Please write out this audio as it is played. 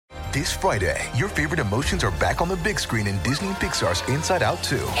This Friday, your favorite emotions are back on the big screen in Disney and Pixar's Inside Out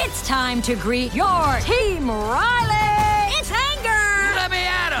 2. It's time to greet your Team Riley. It's anger. Let me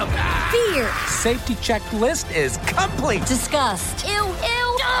at him. Fear. Safety checklist is complete. Disgust. Ew.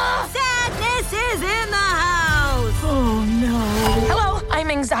 Sadness is in the house. Oh, no. Hello, I'm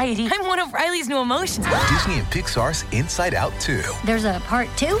anxiety. I'm one of Riley's new emotions. Disney and Pixar's Inside Out 2. There's a part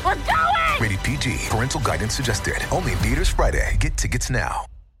 2? We're going! Rated PG. Parental guidance suggested. Only in theaters Friday. Get tickets now.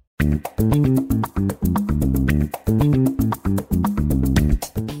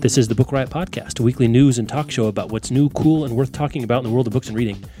 This is the Book Riot Podcast, a weekly news and talk show about what's new, cool, and worth talking about in the world of books and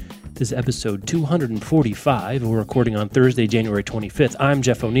reading. This is episode 245. We're recording on Thursday, January 25th. I'm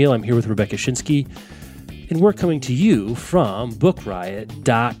Jeff O'Neill. I'm here with Rebecca Schinsky, and we're coming to you from BookRiot.com.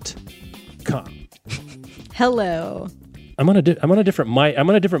 Hello. I'm on a different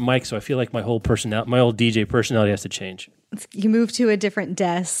mic, so I feel like my whole my old DJ personality has to change. You move to a different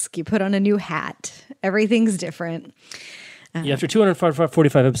desk. You put on a new hat. Everything's different. Yeah, after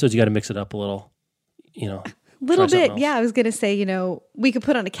 245 episodes, you got to mix it up a little. Little bit, yeah. I was going to say, we could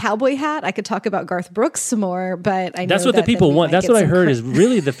put on a cowboy hat. I could talk about Garth Brooks some more, but I know that's what the people want. That's what I heard is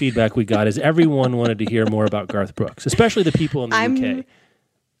really the feedback we got is everyone wanted to hear more about Garth Brooks, especially the people in the UK.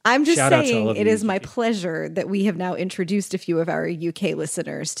 I'm just saying it is my pleasure that we have now introduced a few of our UK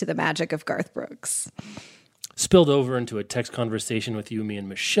listeners to the magic of Garth Brooks. Spilled over into a text conversation with you, me, and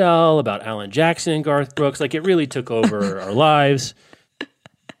Michelle about Alan Jackson and Garth Brooks. Like, it really took over our lives.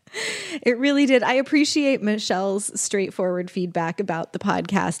 It really did. I appreciate Michelle's straightforward feedback about the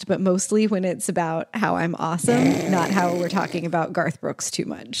podcast, but mostly when it's about how I'm awesome, not how we're talking about Garth Brooks too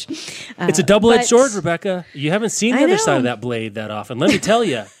much. It's a double-edged sword, Rebecca. You haven't seen the other side of that blade that often. Let me tell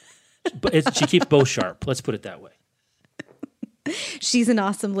you. She keeps both sharp. Let's put it that way. She's an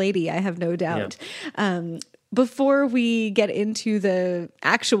awesome lady, I have no doubt. Yeah. Before we get into the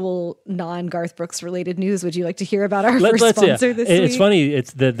actual non-Garth Brooks related news, would you like to hear about our first sponsor this week? It's funny.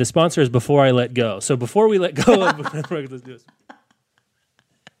 It's the sponsor is Before I Let Go. So before we let go of Garth Brooks, let's do this.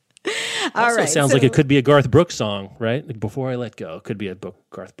 Sounds like it could be a Garth Brooks song, right? Like Before I Let Go could be a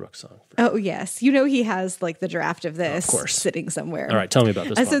Garth Brooks song. Oh, yes. He has like the draft of this sitting somewhere. All right, tell me about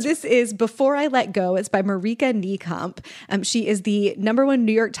this. So this is Before I Let Go. It's by Marika Niekamp. She is the #1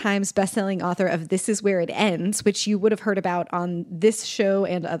 New York Times bestselling author of This Is Where It Ends, which you would have heard about on this show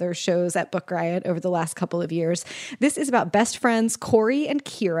and other shows at Book Riot over the last couple of years. This is about best friends Corey and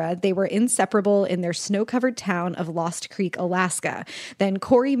Kira. They were inseparable in their snow-covered town of Lost Creek, Alaska. Then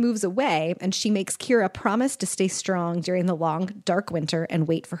Corey moves away, and she makes Kira promise to stay strong during the long, dark winter and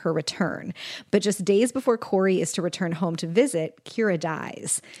wait for her return. But just days before Corey is to return home to visit, Kira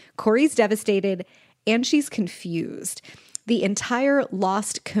dies. Corey's devastated, and she's confused. The entire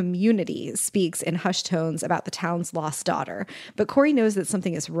Lost community speaks in hushed tones about the town's lost daughter, but Corey knows that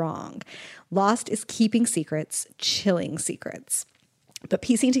something is wrong. Lost is keeping secrets, chilling secrets. But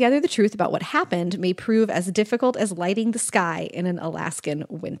piecing together the truth about what happened may prove as difficult as lighting the sky in an Alaskan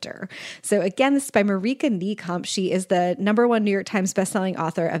winter. So again, this is by Marika Niekamp. She is the #1 New York Times bestselling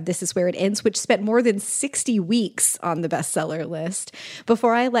author of This Is Where It Ends, which spent more than 60 weeks on the bestseller list.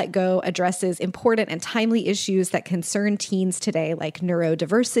 Before I Let Go addresses important and timely issues that concern teens today, like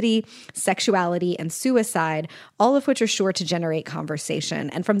neurodiversity, sexuality, and suicide, all of which are sure to generate conversation.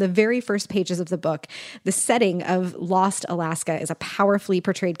 And from the very first pages of the book, the setting of Lost Alaska is a powerfully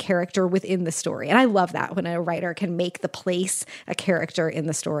portrayed character within the story. And I love that when a writer can make the place a character in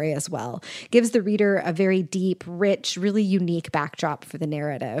the story as well. Gives the reader a very deep, rich, really unique backdrop for the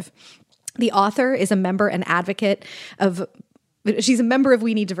narrative. The author is a member and advocate of She's a member of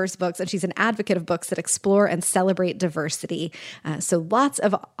We Need Diverse Books, and she's an advocate of books that explore and celebrate diversity. So lots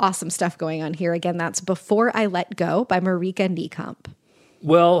of awesome stuff going on here. Again, that's Before I Let Go by Marika Niekamp.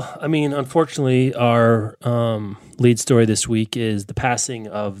 Well, I mean, unfortunately, our lead story this week is the passing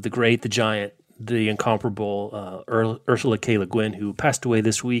of the great, the giant, the incomparable Ursula K. Le Guin, who passed away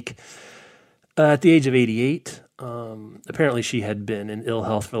this week at the age of 88. Apparently, she had been in ill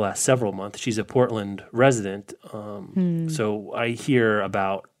health for the last several months. She's a Portland resident. So I hear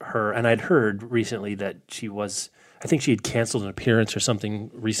about her, and I'd heard recently that I think she had canceled an appearance or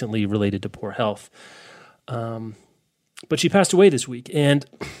something recently related to poor health. But she passed away this week. And,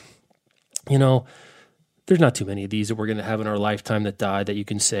 there's not too many of these that we're going to have in our lifetime that died that you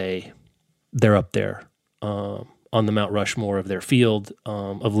can say they're up there on the Mount Rushmore of their field,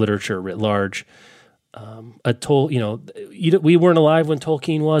 of literature writ large. We weren't alive when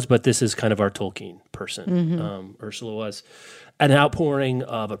Tolkien was, but this is kind of our Tolkien person. Mm-hmm. Ursula was an outpouring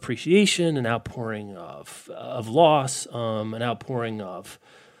of appreciation, an outpouring of loss, an outpouring of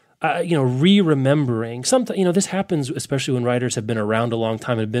re-remembering something. This happens especially when writers have been around a long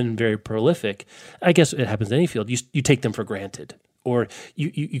time and have been very prolific. I guess it happens in any field. You take them for granted, or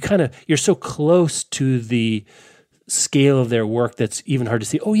you're so close to the scale of their work that's even hard to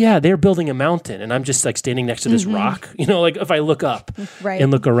see. Oh yeah, they're building a mountain and I'm just like standing next to this rock. Like if I look up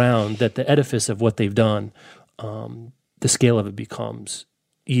and look around, that the edifice of what they've done, the scale of it becomes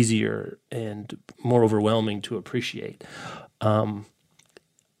easier and more overwhelming to appreciate. I'm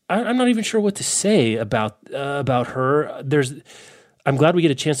not even sure what to say about her. I'm glad we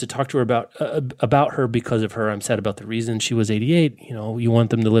get a chance to talk to her about her because of her. I'm sad about the reason she was 88. You want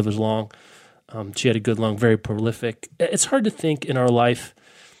them to live as long. She had a good long, very prolific. It's hard to think in our life.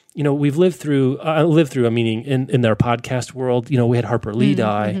 We've lived through. Meaning in our podcast world. We had Harper Lee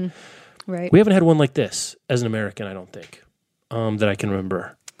die. Mm-hmm. Right. We haven't had one like this as an American. I don't think that I can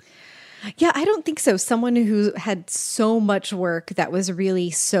remember. Yeah, I don't think so. Someone who had so much work that was really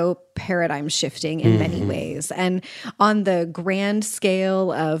so paradigm shifting in many ways. And on the grand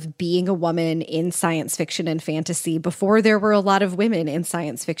scale of being a woman in science fiction and fantasy, before there were a lot of women in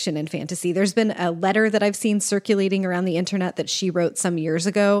science fiction and fantasy, there's been a letter that I've seen circulating around the internet that she wrote some years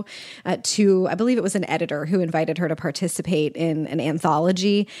ago to, I believe it was an editor who invited her to participate in an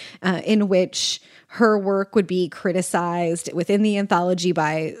anthology in which her work would be criticized within the anthology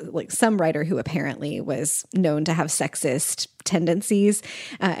by some writer who apparently was known to have sexist tendencies.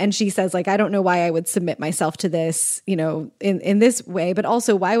 And she says, I don't know why I would submit myself to this, in this way, but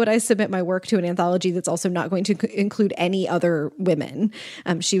also why would I submit my work to an anthology that's also not going to include any other women?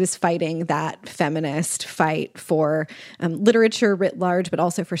 She was fighting that feminist fight for literature writ large, but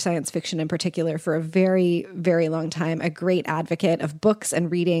also for science fiction in particular for a very, very long time, a great advocate of books and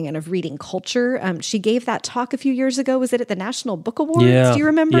reading and of reading culture. She gave that talk a few years ago. Was it at the National Book Awards? Yeah. Do you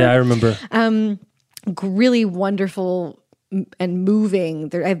remember? Yeah, I remember. Really wonderful and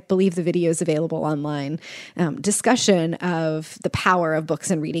moving, I believe the video is available online, discussion of the power of books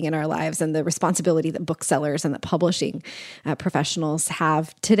and reading in our lives and the responsibility that booksellers and that publishing professionals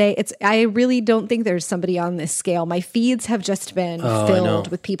have today. I really don't think there's somebody on this scale. My feeds have just been filled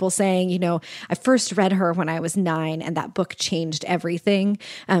with people saying, I first read her when I was 9 and that book changed everything.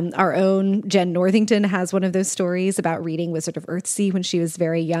 Our own Jen Northington has one of those stories about reading Wizard of Earthsea when she was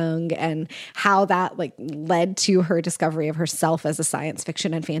very young and how that led to her discovery of herself as a science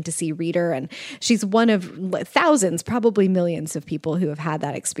fiction and fantasy reader. And she's one of thousands, probably millions of people who have had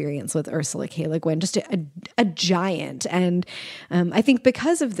that experience with Ursula K. Le Guin, just a giant. And I think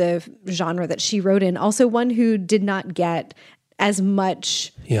because of the genre that she wrote in, also one who did not get as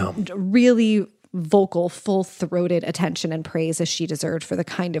much really vocal, full-throated attention and praise as she deserved for the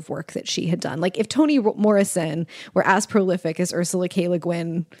kind of work that she had done. If Toni Morrison were as prolific as Ursula K. Le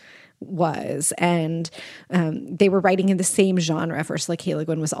Guin was, and they were writing in the same genre. Ursula K. Le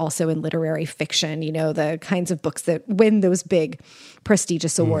Guin was also in literary fiction, the kinds of books that win those big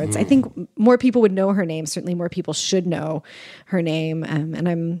prestigious awards. I think more people would know her name. Certainly more people should know her name.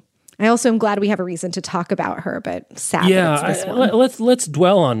 And I also am glad we have a reason to talk about her, but sad that it's this one. Let's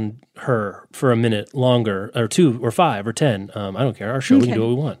dwell on her for a minute longer, or 2 or 5 or 10. I don't care. Our show, we can do what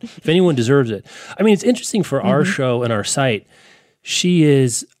we want. If anyone deserves it. I mean, it's interesting for our show and our site. She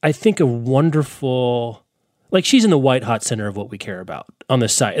is, I think, a wonderful, she's in the white hot center of what we care about on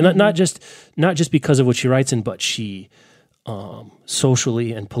this site. And not just because of what she writes in, but she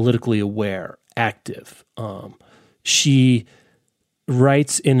socially and politically aware, active. She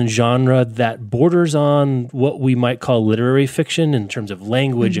writes in a genre that borders on what we might call literary fiction in terms of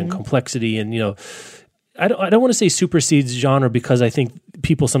language and complexity. And, I don't want to say supersedes genre because I think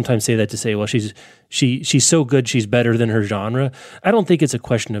people sometimes say that to say, well, she's so good, she's better than her genre. I don't think it's a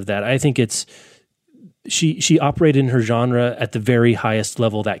question of that. I think it's she operated in her genre at the very highest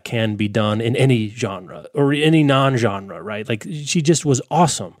level that can be done in any genre or any non-genre, right? She just was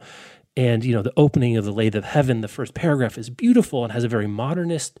awesome. And, the opening of The Lathe of Heaven, the first paragraph is beautiful and has a very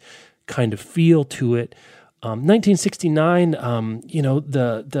modernist kind of feel to it. 1969,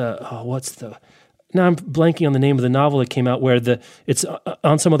 now I'm blanking on the name of the novel that came out where it's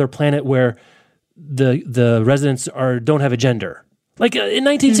on some other planet where the residents don't have a gender. In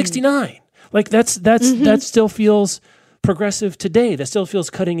 1969. That still feels progressive today. That still feels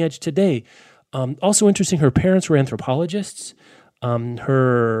cutting edge today. Also interesting, her parents were anthropologists. I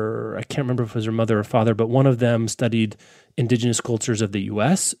can't remember if it was her mother or father, but one of them studied indigenous cultures of the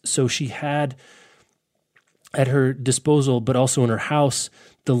U.S. So she had at her disposal, but also in her house,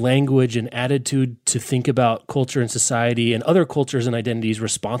 the language and attitude to think about culture and society and other cultures and identities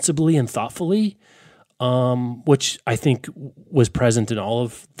responsibly and thoughtfully, which I think was present in all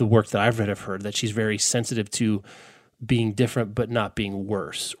of the work that I've read of her, that she's very sensitive to being different but not being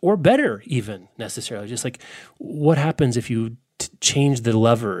worse or better even necessarily. Just like what happens if you change the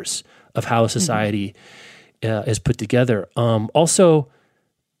levers of how a society is put together. Also,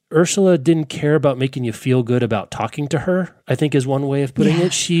 Ursula didn't care about making you feel good about talking to her, I think is one way of putting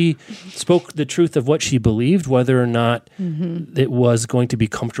it. She spoke the truth of what she believed, whether or not it was going to be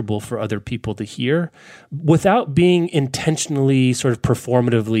comfortable for other people to hear, without being intentionally sort of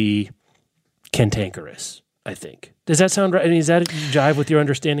performatively cantankerous, I think. Does that sound right? I mean, does that jive with your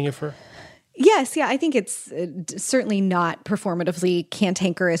understanding of her? Yes, yeah, I think it's certainly not performatively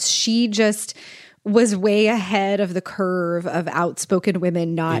cantankerous. She just was way ahead of the curve of outspoken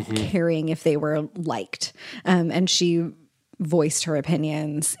women not caring if they were liked. And she voiced her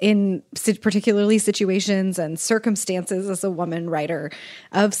opinions in particularly situations and circumstances as a woman writer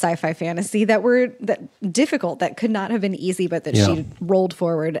of sci-fi fantasy that were difficult, that could not have been easy, but that she rolled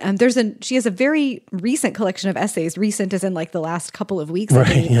forward. She has a very recent collection of essays, recent as in like the last couple of weeks,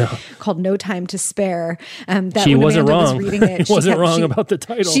 called No Time to Spare. That she wasn't Amanda wrong. Was reading it, she wasn't wrong about the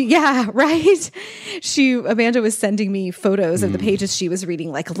title. Amanda was sending me photos of the pages she was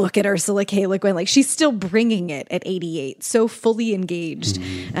reading, like, look at Ursula K. Le Guin. Like, she's still bringing it at 88. So fully engaged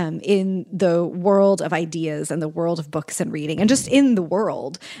in the world of ideas and the world of books and reading and just in the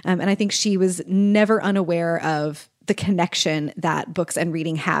world. And I think she was never unaware of the connection that books and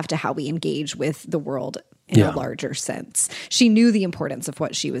reading have to how we engage with the world in a larger sense. She knew the importance of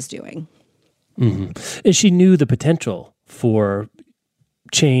what she was doing. And she knew the potential for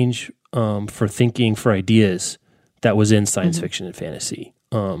change, for thinking, for ideas that was in science fiction and fantasy.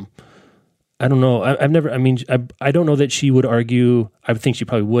 I don't know. I don't know that she would argue. I think she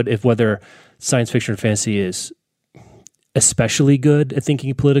probably would if whether science fiction or fantasy is especially good at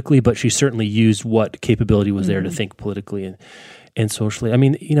thinking politically, but she certainly used what capability was there to think politically and socially. I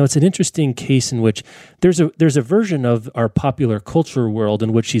mean, it's an interesting case in which there's a version of our popular culture world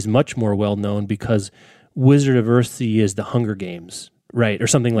in which she's much more well known because Wizard of Earthsea is the Hunger Games. Right, or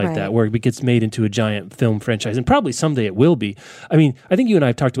something like that, where it gets made into a giant film franchise, and probably someday it will be. I mean, I think you and I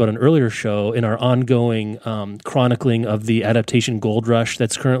have talked about an earlier show in our ongoing chronicling of the adaptation gold rush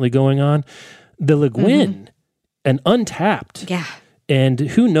that's currently going on. The Le Guin, and Untapped. Yeah. And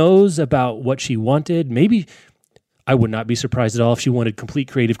who knows about what she wanted? Maybe, I would not be surprised at all if she wanted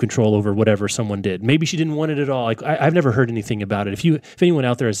complete creative control over whatever someone did. Maybe she didn't want it at all. Like I've never heard anything about it. If anyone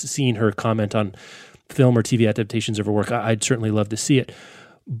out there has seen her comment on film or TV adaptations of her work, I'd certainly love to see it.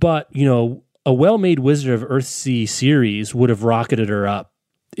 But, a well-made Wizard of Earthsea series would have rocketed her up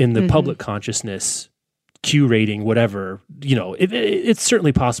in the public consciousness, Q rating, whatever. It's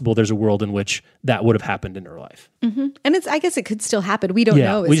certainly possible there's a world in which that would have happened in her life. And I guess it could still happen. We don't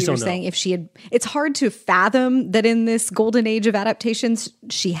know, as you were saying, if she had, it's hard to fathom that in this golden age of adaptations,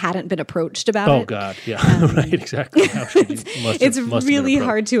 she hadn't been approached about it. Oh God. Yeah. Right. Exactly. It's really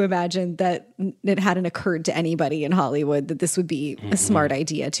hard to imagine that it hadn't occurred to anybody in Hollywood that this would be a smart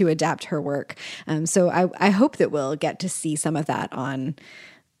idea to adapt her work. So I hope that we'll get to see some of that on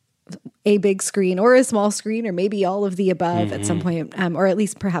a big screen or a small screen, or maybe all of the above at some point, or at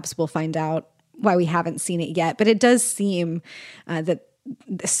least perhaps we'll find out why we haven't seen it yet. But it does seem that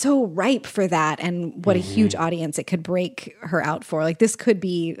so ripe for that, and what a huge audience it could break her out for. Like this could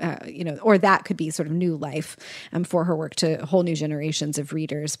be, or that could be sort of new life for her work to whole new generations of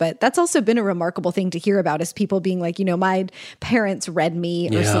readers. But that's also been a remarkable thing to hear about, is people being like, my parents read me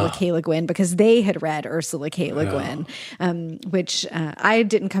Ursula K. Le Guin because they had read Ursula K. Le Guin, which I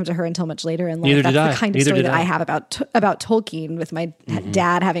didn't come to her until much later in life. Neither that's did the I. kind of story that I have about Tolkien, with my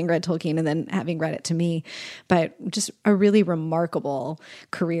dad having read Tolkien and then having read it to me. But just a really remarkable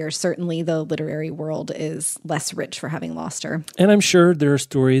career. Certainly the literary world is less rich for having lost her. And I'm sure there are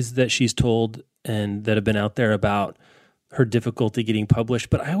stories that she's told and that have been out there about her difficulty getting published,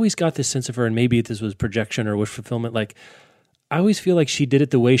 but I always got this sense of her, and maybe this was projection or wish fulfillment, like I always feel like she did it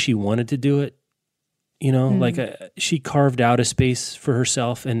the way she wanted to do it. Like she carved out a space for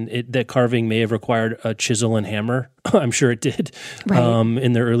herself, and that carving may have required a chisel and hammer. I'm sure it did,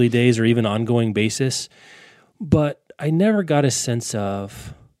 in the early days or even ongoing basis. But I never got a sense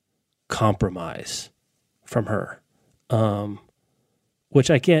of compromise from her,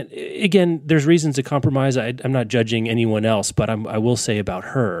 which I can't, again, there's reasons to compromise. I'm not judging anyone else, but I will say about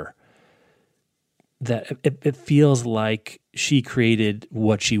her that it feels like she created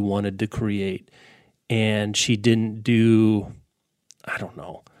what she wanted to create, and she didn't do, I don't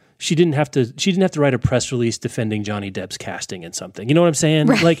know. She didn't have to write a press release defending Johnny Depp's casting in something. You know what I'm saying?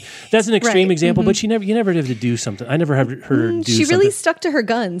 Right. Like that's an extreme example, but you never have to do something. I never have heard her do something. She really stuck to her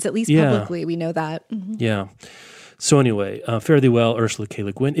guns, at least publicly. We know that. Yeah. So anyway, fare thee well, Ursula K.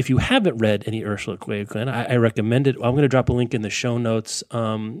 Le Guin. If you haven't read any Ursula K. Le Guin, I recommend it. I'm going to drop a link in the show notes.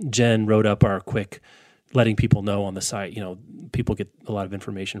 Jen wrote up our quick letting people know on the site. People get a lot of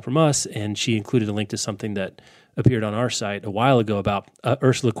information from us, and she included a link to something that appeared on our site a while ago about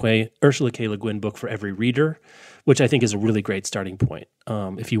Ursula K. Le Guin book for every reader, which I think is a really great starting point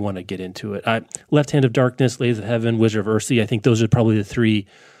if you want to get into it. Left Hand of Darkness, Ladies of Heaven, Wizard of Earthsea, I think those are probably the three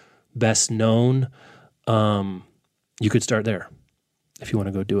best known. You could start there if you want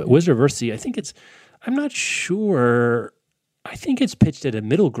to go do it. Wizard of Earthsea, I'm not sure, I think it's pitched at a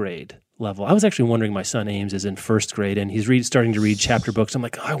middle grade level. I was actually wondering, my son Ames is in first grade, and he's starting to read chapter books. I'm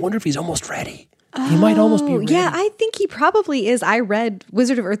like, I wonder if he's almost ready. He might almost be ready. Yeah, I think he probably is. I read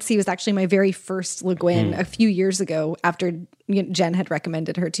Wizard of Earthsea was actually my very first Le Guin a few years ago after Jen had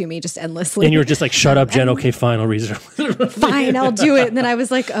recommended her to me just endlessly. And you were just like, shut up, Jen. Okay, fine, I'll read it. Fine, I'll do it. And then I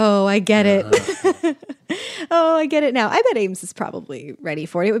was like, oh, I get it. Oh, I get it now. I bet Ames is probably ready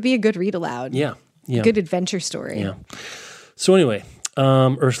for it. It would be a good read aloud. Yeah. Good adventure story. Yeah. So anyway,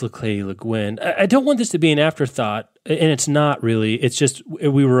 Ursula K. Le Guin. I don't want this to be an afterthought, and it's not really. It's just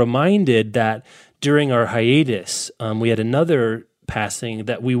we were reminded that during our hiatus, we had another passing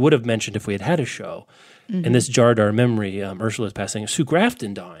that we would have mentioned if we had had a show, and this jarred our memory. Ursula's passing. Sue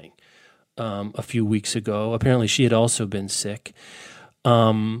Grafton dying a few weeks ago. Apparently, she had also been sick.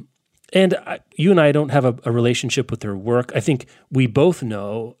 And you and I don't have a relationship with her work. I think we both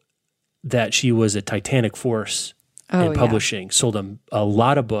know that she was a titanic force in publishing, sold a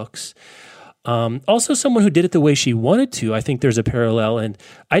lot of books. Also someone who did it the way she wanted to. I think there's a parallel, and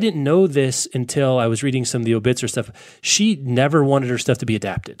I didn't know this until I was reading some of the obits or stuff. She never wanted her stuff to be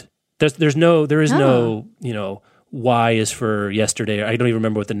adapted. There is no, Y is for yesterday. I don't even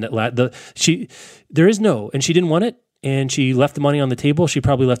remember what there is no, and she didn't want it. And she left the money on the table. She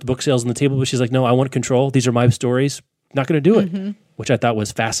probably left book sales on the table, but she's like, no, I want control. These are my stories. Not going to do it, which I thought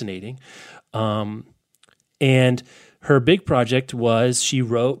was fascinating. And her big project was she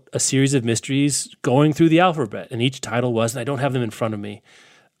wrote a series of mysteries going through the alphabet, and each title was, and I don't have them in front of me,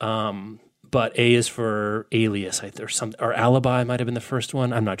 but A is for Alias, or Alibi might have been the first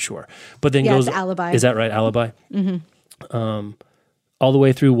one. I'm not sure. But then goes, it's Alibi. Is that right? Alibi? All the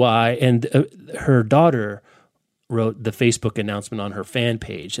way through Y, and her daughter wrote the Facebook announcement on her fan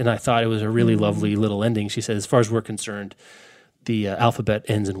page, and I thought it was a really lovely little ending. She said, as far as we're concerned, the alphabet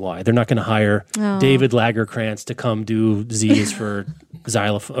ends in Y. They're not going to hire David Lagerkrantz to come do Z is for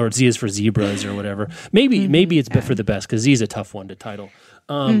xylophone or Z is for zebras or whatever. Maybe it's for the best because Z is a tough one to title.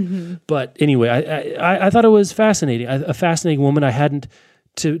 But anyway, I thought it was fascinating. A fascinating woman I hadn't,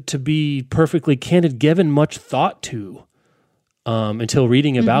 to be perfectly candid, given much thought to until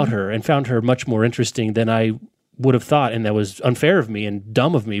reading about her, and found her much more interesting than I would have thought, and that was unfair of me and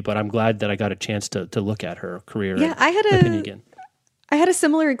dumb of me, but I'm glad that I got a chance to look at her career. Yeah, I had a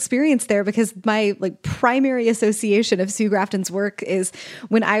similar experience there because my primary association of Sue Grafton's work is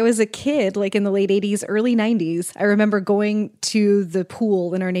when I was a kid, in the late 80s, early 90s. I remember going to the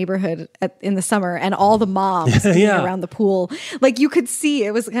pool in our neighborhood in the summer, and all the moms being around the pool. You could see,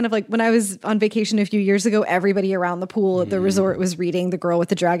 it was kind of like when I was on vacation a few years ago, everybody around the pool at the resort was reading The Girl with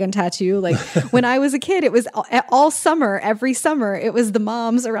the Dragon Tattoo. When I was a kid, it was all summer, every summer, it was the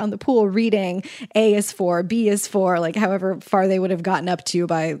moms around the pool reading A is for, B is for, however far they would have gotten up to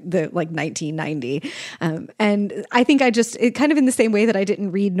by the 1990. And I think it kind of in the same way that I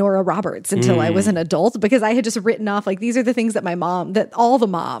didn't read Nora Roberts until I was an adult, because I had just written off, these are the things that all the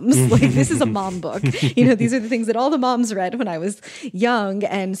moms, this is a mom book, these are the things that all the moms read when I was young.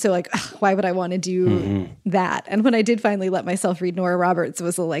 And so why would I want to do that? And when I did finally let myself read Nora Roberts, it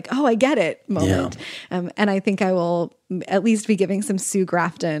was oh, I get it moment. Yeah. And I think I will at least be giving some Sue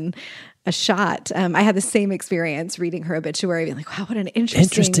Grafton a shot. I had the same experience reading her obituary, being wow, what an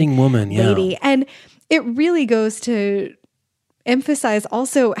interesting woman, lady. And it really goes to emphasize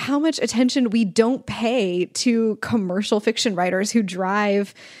also how much attention we don't pay to commercial fiction writers who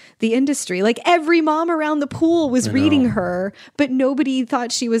drive the industry. Every mom around the pool was reading her, but nobody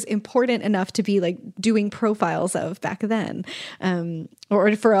thought she was important enough to be doing profiles of back then.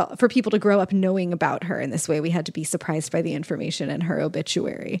 Or for people to grow up knowing about her in this way, we had to be surprised by the information in her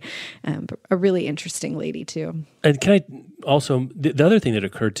obituary. A really interesting lady too. And can I also, the other thing that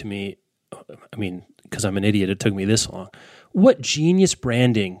occurred to me, because I'm an idiot, it took me this long. What genius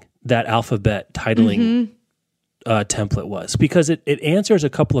branding that alphabet titling template was, because it answers a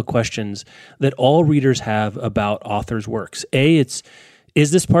couple of questions that all readers have about authors' works. Is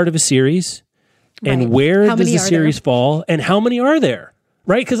this part of a series? And where does the series fall? And how many are there?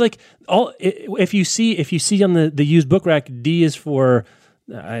 Right? Because if you see on the used book rack, D is for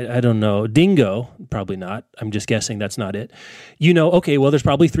I don't know. Dingo, probably not. I'm just guessing that's not it. Okay, well, there's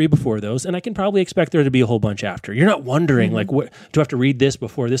probably 3 before those, and I can probably expect there to be a whole bunch after. You're not wondering, like, what, do I have to read this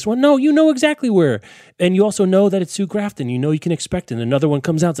before this one? No, you know exactly where. And you also know that it's Sue Grafton. You know you can expect it. And another one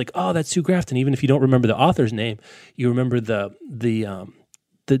comes out, it's like, oh, that's Sue Grafton. Even if you don't remember the author's name, you remember the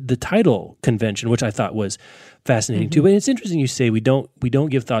title convention, which I thought was fascinating too. But it's interesting you say we don't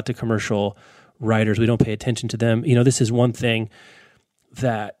give thought to commercial writers. We don't pay attention to them. This is one thing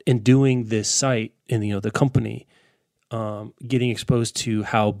that in doing this site and the company, getting exposed to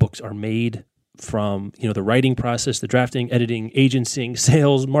how books are made from the writing process, the drafting, editing, agencying,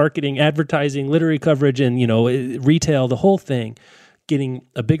 sales, marketing, advertising, literary coverage, and retail, the whole thing. Getting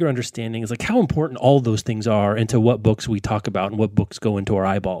a bigger understanding is like how important all those things are into what books we talk about and what books go into our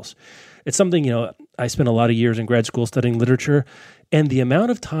eyeballs. It's something I spent a lot of years in grad school studying literature, and the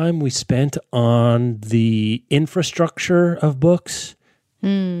amount of time we spent on the infrastructure of books.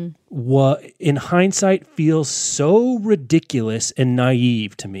 What in hindsight feels so ridiculous and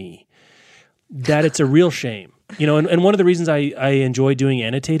naive to me that it's a real shame. And one of the reasons I enjoy doing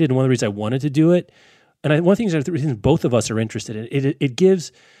annotated, and one of the reasons I wanted to do it, and one of the reasons both of us are interested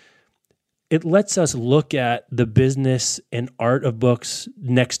in it lets us look at the business and art of books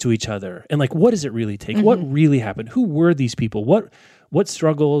next to each other, and like, what does it really take? What really happened? Who were these people? What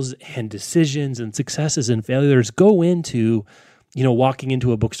struggles and decisions and successes and failures go into walking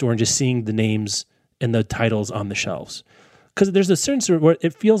into a bookstore and just seeing the names and the titles on the shelves? Because there's a certain sort of where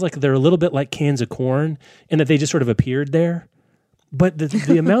it feels like they're a little bit like cans of corn and that they just sort of appeared there. But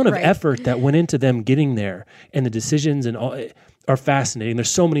the amount of effort that went into them getting there and the decisions and all are fascinating. There's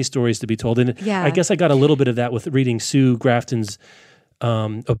so many stories to be told. And I guess I got a little bit of that with reading Sue Grafton's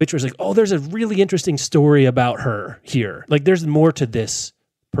obituary. It's like, oh, there's a really interesting story about her here. Like, there's more to this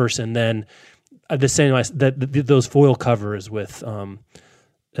person than the same that those foil covers with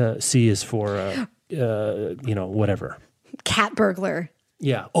C is for whatever. Cat burglar.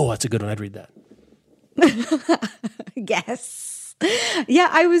 Yeah. Oh, that's a good one. I'd read that. Yes. Yeah,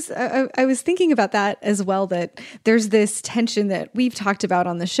 I was thinking about that as well, that there's this tension that we've talked about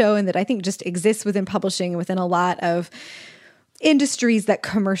on the show and that I think just exists within publishing, within a lot of industries that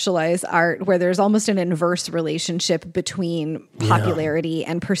commercialize art, where there's almost an inverse relationship between popularity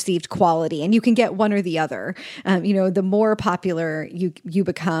and perceived quality, and you can get one or the other. The more popular you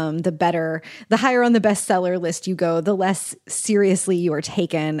become, the better, the higher on the bestseller list you go, the less seriously you are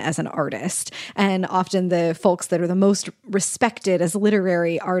taken as an artist. And often the folks that are the most respected as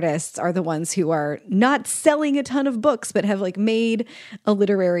literary artists are the ones who are not selling a ton of books, but have like made a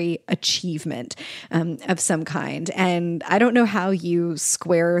literary achievement of some kind. And I don't know how you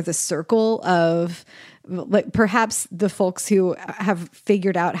square the circle of, like, perhaps the folks who have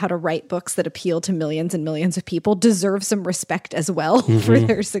figured out how to write books that appeal to millions and millions of people deserve some respect as well for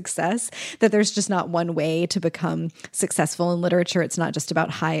their success, that there's just not one way to become successful in literature. It's not just about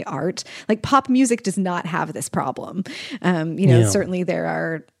high art. Like, pop music does not have this problem. Certainly there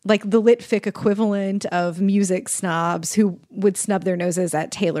are like the lit fic equivalent of music snobs who would snub their noses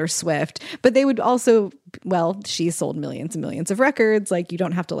at Taylor Swift, but they would also, she sold millions and millions of records. Like, you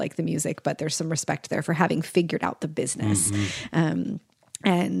don't have to like the music, but there's some respect there for having figured out the business.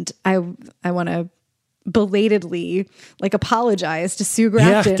 And I want to belatedly apologize to Sue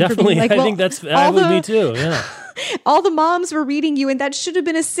Grafton. Yeah, definitely. For being I think that's with me too. Yeah. All the moms were reading you, and that should have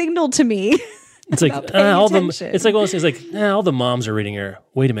been a signal to me. It's like all the moms are reading her.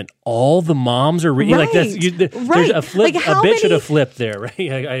 Wait a minute, all the moms are reading. Right. Like that's there's a flip. Like, a bit should have flipped there, right?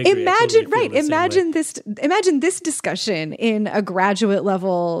 I agree. Imagine this discussion in a graduate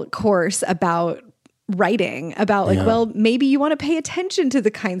level course about writing, about maybe you want to pay attention to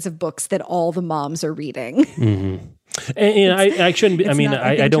the kinds of books that all the moms are reading. And I shouldn't be.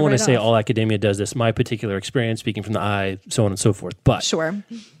 I don't want to say all academia does this. My particular experience, speaking from the eye, so on and so forth. But sure.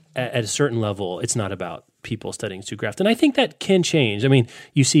 At a certain level, it's not about people studying Sue Grafton. I think that can change. I mean,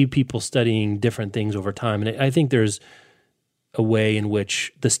 you see people studying different things over time, and I think there's a way in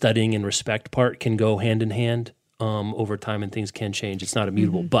which the studying and respect part can go hand in hand over time, and things can change. It's not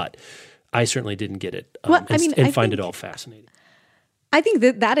immutable, but I certainly didn't get it and find it all fascinating. I think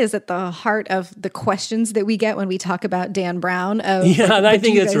that is at the heart of the questions that we get when we talk about Dan Brown. I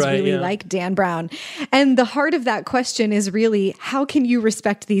think that's right. Really like Dan Brown, and the heart of that question is really, how can you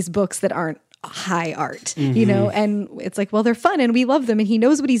respect these books that aren't high art? And it's like, well, they're fun and we love them, and he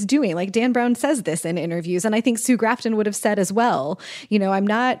knows what he's doing. Like, Dan Brown says this in interviews, and I think Sue Grafton would have said as well. I'm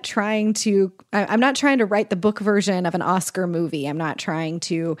not trying to write the book version of an Oscar movie. I'm not trying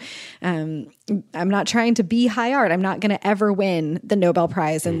to be high art. I'm not going to ever win the Nobel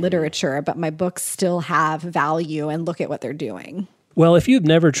Prize in literature, but my books still have value, and look at what they're doing. Well, if you've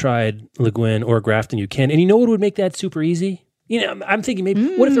never tried Le Guin or Grafton, you can. And you know what would make that super easy? I'm thinking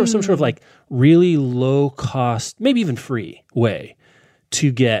maybe, what if there was some sort of like really low cost, maybe even free way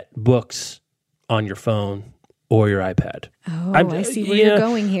to get books on your phone or your iPad? Oh, I see where you're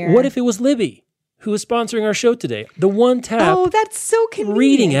going here. What if it was Libby, who is sponsoring our show today? The one tap that's so convenient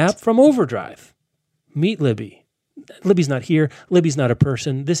reading app from Overdrive. Meet Libby. Libby's not here. Libby's not a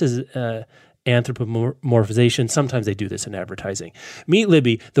person. This is anthropomorphization. Sometimes they do this in advertising. Meet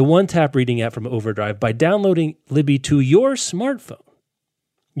Libby, the one-tap reading app from Overdrive. By downloading Libby to your smartphone,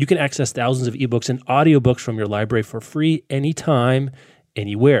 you can access thousands of ebooks and audiobooks from your library for free anytime,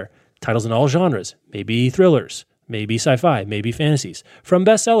 anywhere. Titles in all genres, maybe thrillers, maybe sci-fi, maybe fantasies. From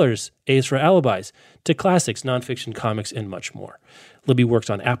bestsellers, A's for Alibis, to classics, nonfiction, comics, and much more. Libby works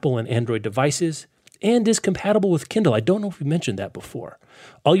on Apple and Android devices and is compatible with Kindle. I don't know if we mentioned that before.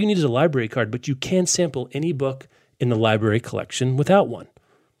 All you need is a library card, but you can sample any book in the library collection without one.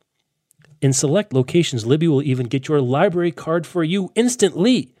 In select locations, Libby will even get your library card for you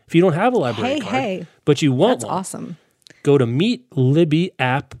instantly. If you don't have a library card, but you want one. That's awesome. Go to Meet Libby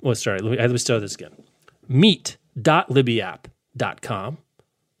app. Oh, sorry. Let me start this again. Meet.libbyapp.com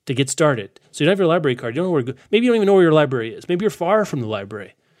to get started. So you don't have your library card. You don't know where to go. Maybe you don't even know where your library is. Maybe you're far from the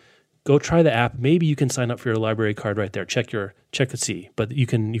library. Go try the app. Maybe you can sign up for your library card right there. Check and see, but you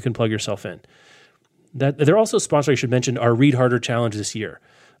can plug yourself in. They're also sponsoring, I should mention, our Read Harder Challenge this year.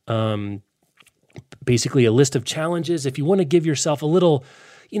 Basically a list of challenges. If you want to give yourself a little,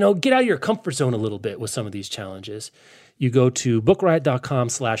 get out of your comfort zone a little bit with some of these challenges, you go to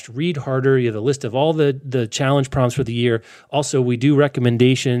bookriot.com/read harder. You have a list of all the challenge prompts for the year. Also, we do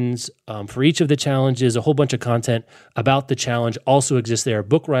recommendations for each of the challenges. A whole bunch of content about the challenge also exists there.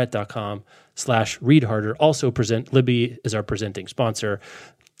 bookriot.com/read harder. Also Libby is our presenting sponsor.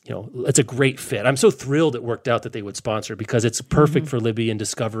 It's a great fit. I'm so thrilled it worked out that they would sponsor because it's perfect for Libby in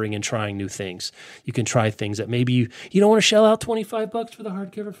discovering and trying new things. You can try things that maybe you don't want to shell out $25 for the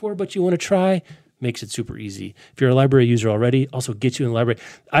hardcover for, but you want to try. Makes it super easy. If you're a library user already, also gets you in the library.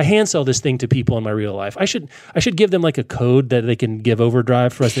 I hand sell this thing to people in my real life. I should give them like a code that they can give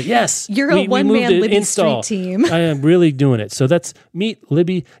Overdrive for us. That yes, you're a one-man Libby Street team. I am really doing it. So that's Meet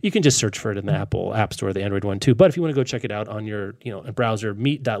Libby. You can just search for it in the Apple App Store, the Android one too. But if you want to go check it out on your browser,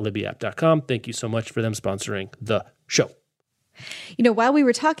 meet.libbyapp.com. Thank you so much for them sponsoring the show. While we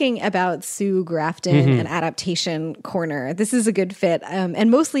were talking about Sue Grafton and Adaptation Corner, this is a good fit.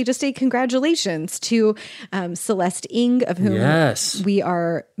 And mostly just a congratulations to Celeste Ng, of whom we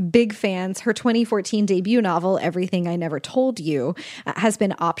are big fans. Her 2014 debut novel, Everything I Never Told You, has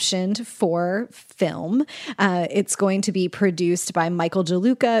been optioned for film. It's going to be produced by Michael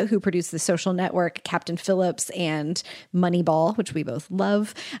DeLuca, who produced The Social Network, Captain Phillips, and Moneyball, which we both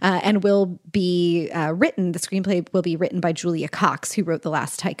love, and will be written. The screenplay will be written by Julia Cox, who wrote The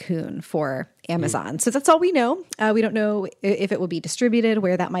Last Tycoon for Amazon. So that's all we know. We don't know if it will be distributed,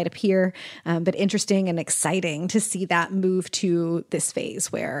 where that might appear, but interesting and exciting to see that move to this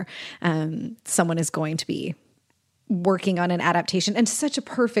phase where someone is going to be working on an adaptation, and such a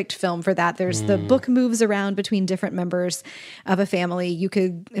perfect film for that. There's the book moves around between different members of a family. You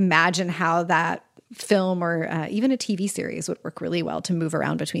could imagine how that film or even a TV series would work really well to move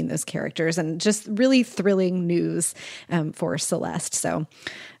around between those characters, and just really thrilling news for Celeste. So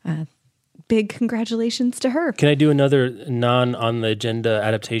big congratulations to her. Can I do another non-on-the-agenda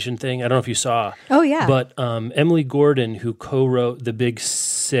adaptation thing? I don't know if you saw. Oh, yeah. But Emily Gordon, who co-wrote The Big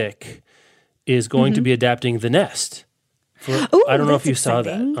Sick, is going to be adapting The Nest. I don't know if you saw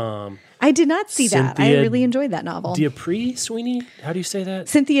that. I did not see that. I really enjoyed that novel. Dupree Sweeney? How do you say that?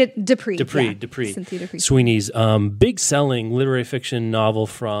 Cynthia Dupree. Dupree. Cynthia Dupree. Sweeney's big-selling literary fiction novel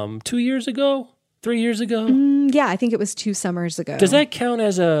from 2 years ago? 3 years ago? Yeah, I think it was 2 summers ago. Does that count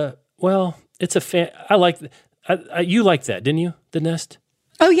as it's a fan? I like you liked that, didn't you? The Nest?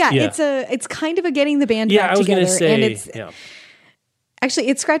 Oh yeah. It's kind of a getting the band back together. I was going to say, Actually,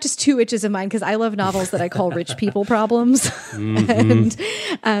 it scratches 2 itches of mine because I love novels that I call rich people problems. And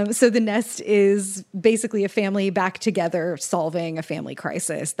so The Nest is basically a family back together solving a family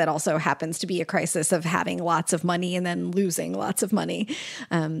crisis that also happens to be a crisis of having lots of money and then losing lots of money.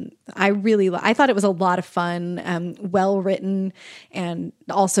 I thought it was a lot of fun, well written, and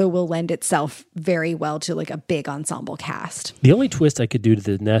also will lend itself very well to like a big ensemble cast. The only twist I could do to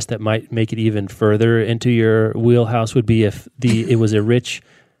The Nest that might make it even further into your wheelhouse would be if it was a rich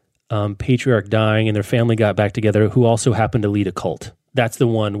patriarch dying and their family got back together, who also happened to lead a cult. That's the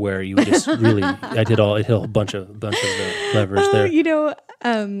one where you just really, it hit a bunch of the levers there.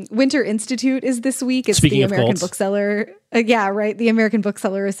 Winter Institute is this week. It's Speaking the of American cults. Bookseller. Yeah, right. The American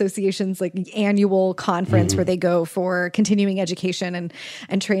Bookseller Association's like annual conference where they go for continuing education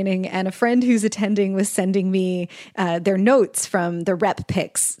and training. And a friend who's attending was sending me their notes from the rep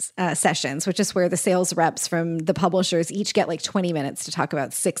picks sessions, which is where the sales reps from the publishers each get like 20 minutes to talk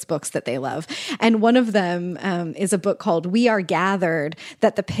about 6 books that they love. And one of them is a book called We Are Gathered,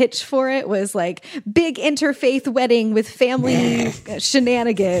 that the pitch for it was like big interfaith wedding with family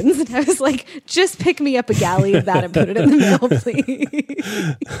shenanigans. And I was like, just pick me up a galley of that and put it in the mail, please.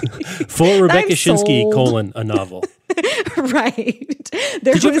 For Rebecca Shinsky, a novel. Right.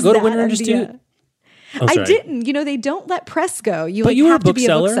 Did you ever go to Winter Institute? Oh, I didn't. You know, they don't let press go. You were a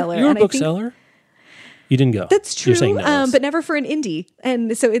bookseller. You were a bookseller? You didn't go. That's true, You're saying no. but never for an indie.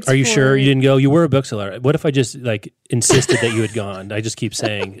 And so it's. Are you sure you didn't go? You were a bookseller. What if I just like insisted that you had gone? I just keep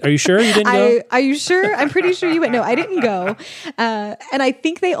saying, are you sure you didn't go? Are you sure? I'm pretty sure you went. No, I didn't go. And I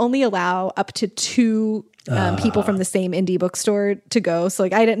think they only allow up to 2 people from the same indie bookstore to go. So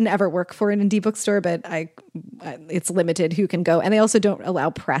like I didn't ever work for an indie bookstore, but it's limited who can go. And they also don't allow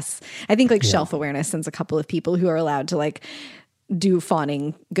press. I think like Shelf Awareness sends a couple of people who are allowed to like do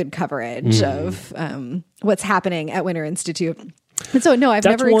fawning good coverage of what's happening at Winter Institute. And so no, I've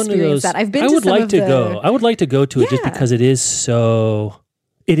never experienced that. I've been to some of the... I would like to go to it just because it is so...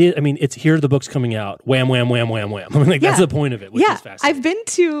 It is. I mean, it's here are the books coming out. Wham, wham, wham, wham, wham. Like that's the point of it, which is fascinating. I've been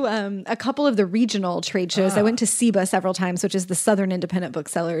to a couple of the regional trade shows. I went to SIBA several times, which is the Southern Independent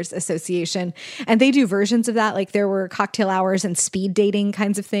Booksellers Association, and they do versions of that. Like there were cocktail hours and speed dating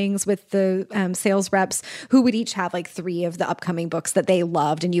kinds of things with the sales reps who would each have like 3 of the upcoming books that they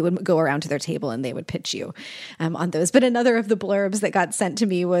loved, and you would go around to their table and they would pitch you on those. But another of the blurbs that got sent to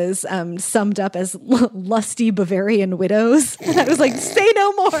me was summed up as lusty Bavarian widows, and I was like, say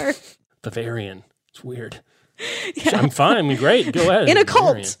no more. Bavarian. It's weird. Yeah. I'm fine. I mean, great. Go ahead. In a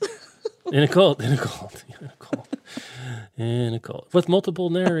cult. In a cult. With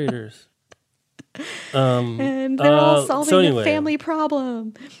multiple narrators. And they're all solving a family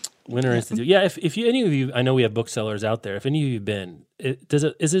problem. Winter Institute. Yeah, if you, any of you, I know we have booksellers out there. If any of you have been,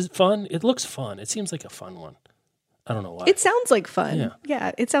 is it fun? It looks fun. It seems like a fun one. I don't know why. It sounds like fun.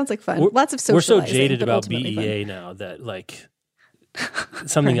 Yeah, it sounds like fun. Lots of socializing. We're so jaded about BEA now that like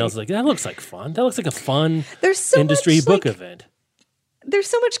something else like that looks like fun. That looks like a fun industry book event. There's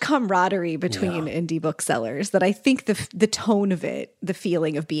so much camaraderie between indie booksellers that I think the tone of it, the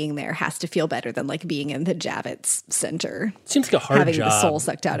feeling of being there, has to feel better than like being in the Javits Center. Seems like a hard having job the soul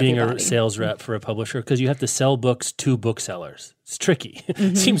sucked out being of your a body. sales rep for a publisher because you have to sell books to booksellers. It's tricky.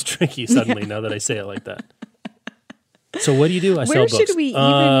 It seems tricky suddenly now that I say it like that. So what do you do? I sell books. Where should we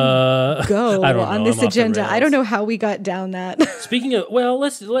even go on this agenda? I don't know how we got down that. Speaking of, well,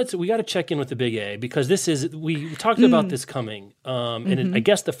 let's we got to check in with the big A because this is we talked about this coming, and I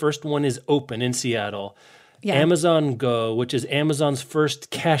guess the first one is open in Seattle. Yeah. Amazon Go, which is Amazon's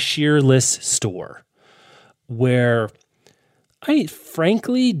first cashierless store, where I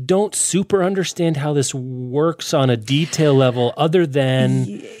frankly don't super understand how this works on a detail level, other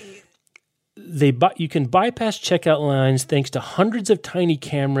than. You can bypass checkout lines thanks to hundreds of tiny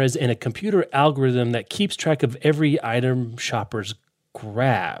cameras and a computer algorithm that keeps track of every item shoppers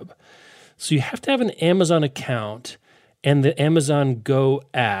grab. So you have to have an Amazon account and the Amazon Go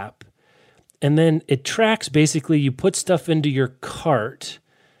app, and then it tracks basically you put stuff into your cart,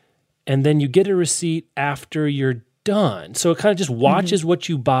 and then you get a receipt after you're done. So it kind of just watches what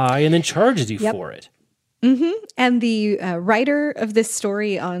you buy and then charges you for it. Mm-hmm. And the writer of this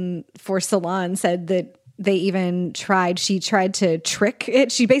story for Salon said that she tried to trick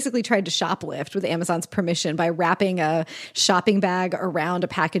it. She basically tried to shoplift with Amazon's permission by wrapping a shopping bag around a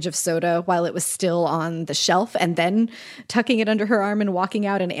package of soda while it was still on the shelf and then tucking it under her arm and walking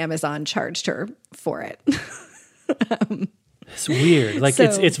out, and Amazon charged her for it. It's weird. Like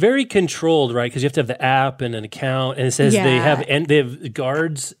it's very controlled, right? Because you have to have the app and an account, and it says they have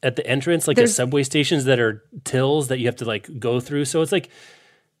guards at the entrance, like there's subway stations that are tills that you have to like go through. So it's like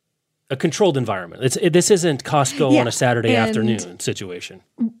a controlled environment. This isn't Costco on a Saturday afternoon situation.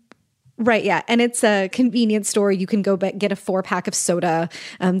 Right, yeah. And it's a convenience store. You can go get a 4-pack of soda.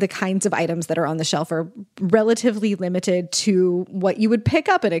 The kinds of items that are on the shelf are relatively limited to what you would pick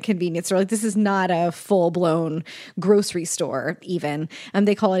up at a convenience store. Like this is not a full-blown grocery store even.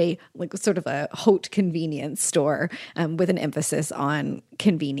 They call it sort of a haute convenience store with an emphasis on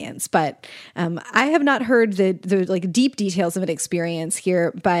convenience. But I have not heard the like deep details of an experience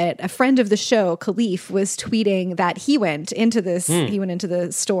here, but a friend of the show, Khalif, was tweeting that he went into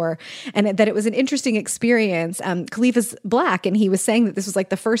the store and that it was an interesting experience. Khalif is Black, and he was saying that this was like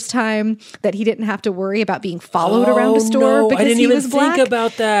the first time that he didn't have to worry about being followed around a store because he was Black. I didn't even think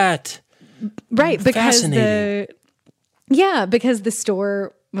about that. Right, because Yeah, because the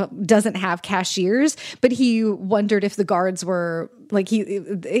store doesn't have cashiers, but he wondered if the guards were like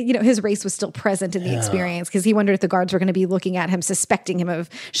his race was still present in the experience, because he wondered if the guards were going to be looking at him, suspecting him of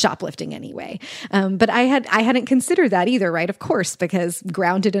shoplifting anyway. But I hadn't considered that either, right? Of course, because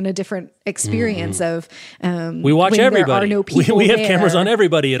grounded in a different experience of we watch everybody. There are no people we have there. cameras on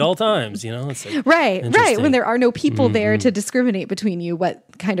everybody at all times. It's like, right. When there are no people there to discriminate between you, what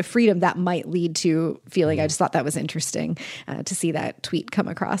kind of freedom that might lead to feeling. I just thought that was interesting to see that tweet come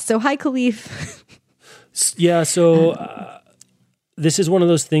across. So hi, Khalif. Yeah. So this is one of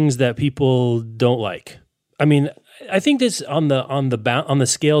those things that people don't like. I mean, I think this on the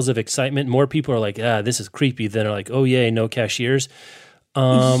scales of excitement, more people are like, this is creepy than are like, oh yay, no cashiers.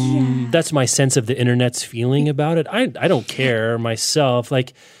 That's my sense of the internet's feeling about it. I don't care myself.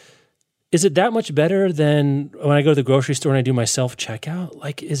 Like, is it that much better than when I go to the grocery store and I do my self-checkout?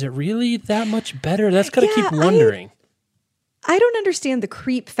 Like, is it really that much better? That's got to keep wondering. I don't understand the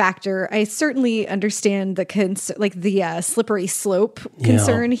creep factor. I certainly understand the slippery slope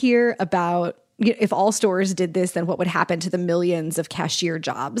concern here about if all stores did this, then what would happen to the millions of cashier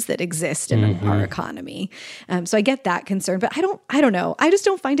jobs that exist in our economy? So I get that concern, but I don't know. I just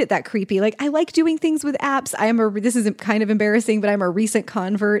don't find it that creepy. Like, I like doing things with apps. This is kind of embarrassing, but I'm a recent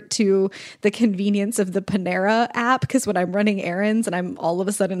convert to the convenience of the Panera app, because when I'm running errands and I'm all of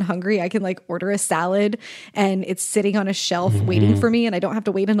a sudden hungry, I can like order a salad and it's sitting on a shelf waiting for me, and I don't have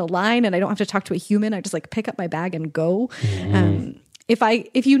to wait in a line and I don't have to talk to a human. I just like pick up my bag and go.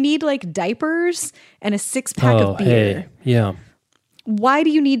 If you need like diapers and a 6-pack of beer, why do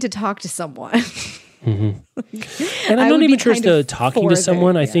you need to talk to someone? And I'm not even sure it's talking to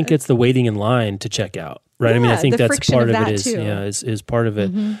someone. I think it's the waiting in line to check out, right? Yeah, I mean, I think that's part of it. Is part of it.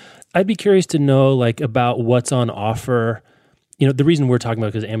 I'd be curious to know like about what's on offer. The reason we're talking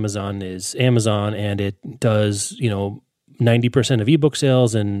about, because Amazon is Amazon, and it does 90% of ebook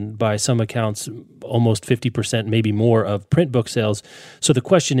sales, and by some accounts, almost 50%, maybe more, of print book sales. So the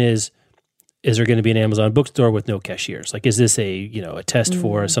question is there going to be an Amazon bookstore with no cashiers? Like, is this a test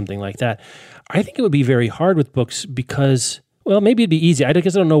for something like that? I think it would be very hard with books because, well, maybe it'd be easy. I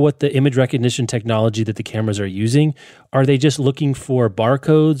guess I don't know what the image recognition technology that the cameras are using. Are they just looking for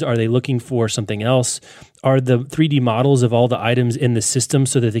barcodes? Are they looking for something else? Are the 3D models of all the items in the system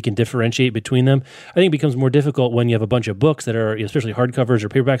so that they can differentiate between them? I think it becomes more difficult when you have a bunch of books that are, especially hardcovers or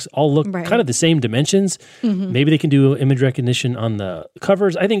paperbacks, all look kind of the same dimensions. Maybe they can do image recognition on the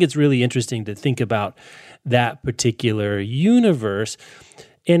covers. I think it's really interesting to think about that particular universe.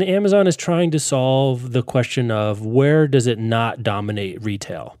 And Amazon is trying to solve the question of where does it not dominate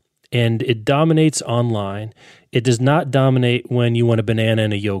retail? And it dominates online. It does not dominate when you want a banana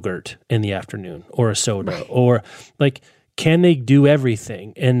and a yogurt in the afternoon, or a soda, or like, can they do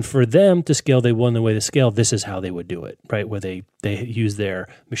everything? And for them to scale, they won the way to scale. This is how they would do it, right? Where they use their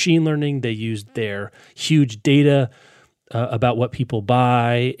machine learning, they use their huge data about what people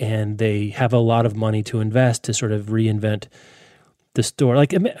buy, and they have a lot of money to invest to sort of reinvent the store.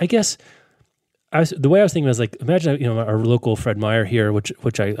 Like, I guess the way I was thinking was like, imagine our local Fred Meyer here,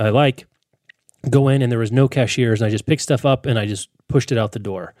 which I like, go in and there was no cashiers, and I just picked stuff up and I just pushed it out the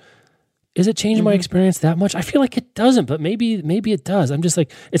door. Is it changing my experience that much? I feel like it doesn't, but maybe it does. I'm just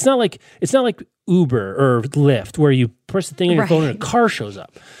like, it's not like Uber or Lyft where you press the thing on your phone and a car shows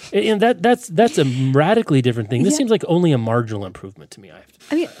up. And that's a radically different thing. This seems like only a marginal improvement to me.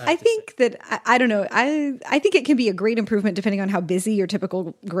 I think that I don't know. I think it can be a great improvement depending on how busy your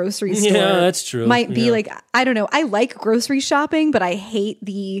typical grocery store that's true. might be. Like, I don't know. I like grocery shopping, but I hate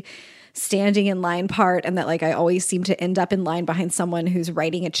the standing in line part, and that like I always seem to end up in line behind someone who's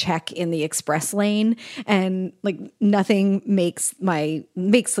writing a check in the express lane, and like nothing makes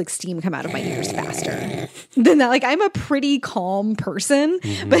like steam come out of my ears faster than that. Like, I'm a pretty calm person,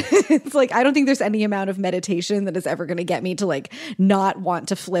 but it's like I don't think there's any amount of meditation that is ever going to get me to like not want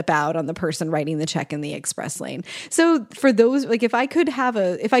to flip out on the person writing the check in the express lane. So for those, like, if I could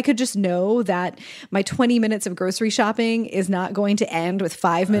just know that my 20 minutes of grocery shopping is not going to end with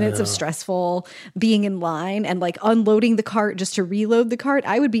 5 minutes of stressful being in line and like unloading the cart just to reload the cart,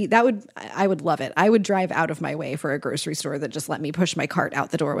 I would love it. I would drive out of my way for a grocery store that just let me push my cart out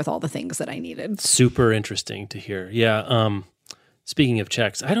the door with all the things that I needed. Super interesting to hear. Yeah. Speaking of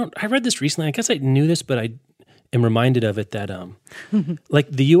checks, I read this recently. I guess I knew this, but I am reminded of it that like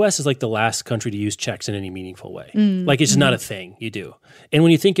the US is like the last country to use checks in any meaningful way. Like, it's just not a thing you do. And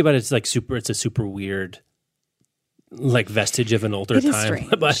when you think about it, it's like it's a super weird like vestige of an older It is time. strange.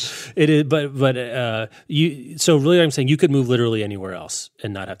 But it is. But you. So really, I'm saying you could move literally anywhere else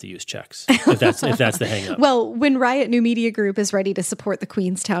and not have to use checks if that's the hang up. Well, when Riot New Media Group is ready to support the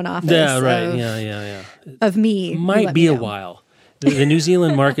Queenstown office, Yeah. Right. Yeah. of me, Might let be me a know. while. The New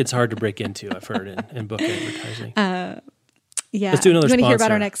Zealand market's hard to break into. I've heard in book advertising. Yeah. Let's do another You want to hear about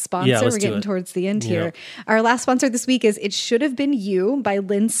sponsor. our next sponsor? Yeah, let's We're do getting it. towards the end Yeah. here. Our last sponsor this week is It Should Have Been You by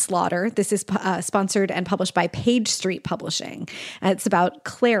Lynn Slaughter. This is sponsored and published by Page Street Publishing. It's about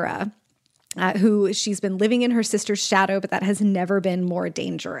Clara, who she's been living in her sister's shadow, but that has never been more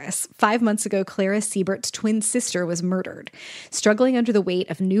dangerous. 5 months ago, Clara Siebert's twin sister was murdered. Struggling under the weight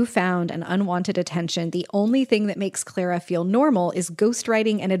of newfound and unwanted attention, the only thing that makes Clara feel normal is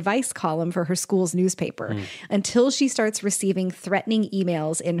ghostwriting an advice column for her school's newspaper until she starts receiving threatening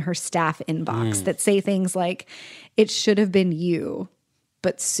emails in her staff inbox that say things like, "It should have been you,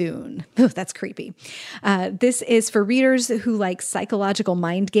 but soon." Ooh, that's creepy. This is for readers who like psychological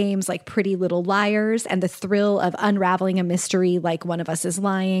mind games like Pretty Little Liars and the thrill of unraveling a mystery like One of Us is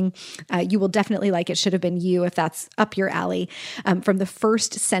Lying. You will definitely like It Should Have Been You if that's up your alley. From the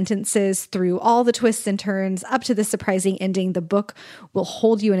first sentences through all the twists and turns up to the surprising ending, the book will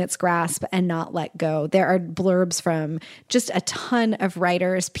hold you in its grasp and not let go. There are blurbs from just a ton of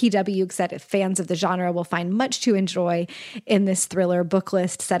writers. PW said fans of the genre will find much to enjoy in this thriller.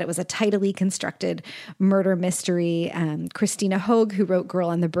 Booklist said it was a tidily constructed murder mystery. Christina Hogue, who wrote Girl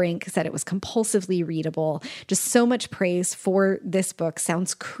on the Brink, said it was compulsively readable. Just so much praise for this book.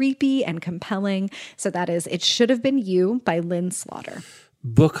 Sounds creepy and compelling. So that is It Should Have Been You by Lynn Slaughter.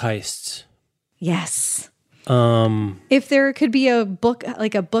 Book heists. Yes. If there could be a book,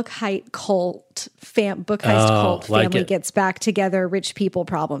 like a book heist cult, cult like family it. gets back together, rich people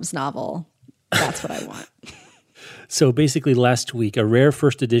problems novel. That's what I want. So basically last week, a rare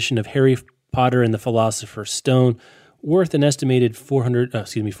first edition of Harry Potter and the Philosopher's Stone, worth an estimated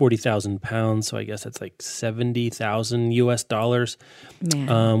 £40,000. So I guess that's like 70,000 US dollars,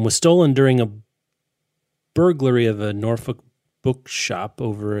 was stolen during a burglary of a Norfolk bookshop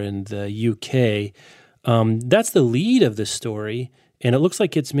over in the UK. That's the lead of the story, and it looks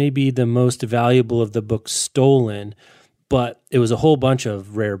like it's maybe the most valuable of the books stolen. But it was a whole bunch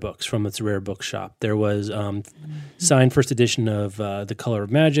of rare books from its rare bookshop. There was signed first edition of The Color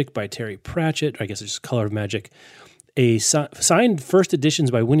of Magic by Terry Pratchett. I guess it's just Color of Magic. A signed first editions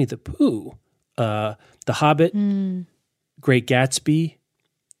by Winnie the Pooh, The Hobbit, Great Gatsby,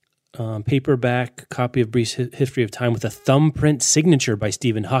 paperback copy of Brief History of Time with a thumbprint signature by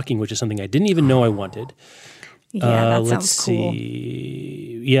Stephen Hawking, which is something I didn't even know I wanted. Yeah, that Let's sounds cool.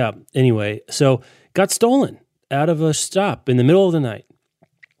 see. Yeah, anyway, so got stolen out of a stop in the middle of the night,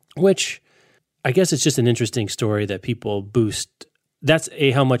 which I guess it's just an interesting story that people boost. That's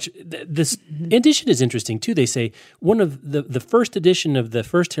how much this edition is interesting too. They say one of the first edition of the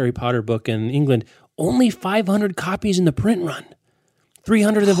first Harry Potter book in England, only 500 copies in the print run.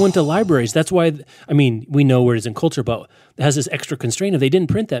 300 of them went to libraries. That's why, I mean, we know where it is in culture, but it has this extra constraint of they didn't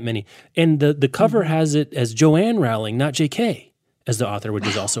print that many. And the cover has it as Joanne Rowling, not J.K. as the author, which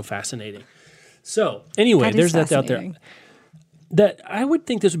is also fascinating. So anyway, That is there's that out there. fascinating. That I would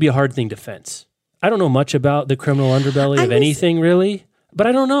think this would be a hard thing to fence. I don't know much about the criminal underbelly of anything really, but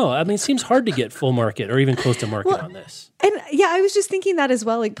I don't know. I mean, it seems hard to get full market or even close to market on this. And yeah, I was just thinking that as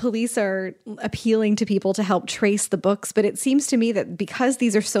well. Like police are appealing to people to help trace the books, but it seems to me that because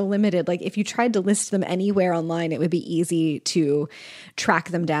these are so limited, like if you tried to list them anywhere online, it would be easy to track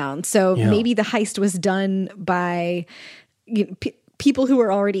them down. So maybe the heist was done by people who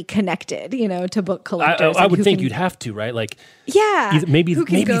are already connected, to book collectors. I and would who think can- you'd have to, right? Like maybe who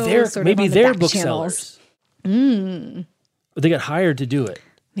can go they're sort of on the they're back booksellers. channels. But they got hired to do it.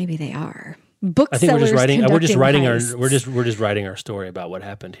 Maybe they are. I Booksellers. think we're just writing. We're just writing heists. we're just writing our story about what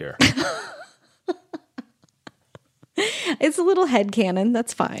happened here. It's a little headcanon.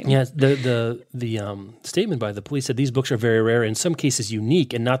 That's fine. Yeah, the statement by the police said these books are very rare, in some cases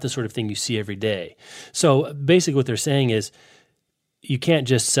unique, and not the sort of thing you see every day. So basically, what they're saying is you can't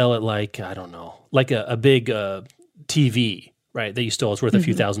just sell it like, I don't know, like a big TV, right? That you stole. It's worth a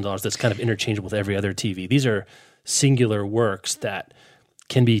few $1,000s. That's kind of interchangeable with every other TV. These are singular works that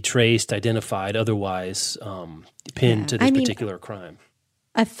can be traced, identified, otherwise pinned to this particular crime.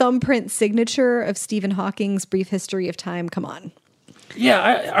 A thumbprint signature of Stephen Hawking's Brief History of Time. Come on.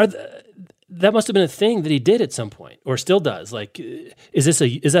 Yeah, that must have been a thing that he did at some point, or still does. Like, is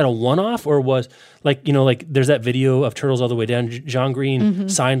that a one-off, or was like, like there's that video of Turtles All the Way Down. John Green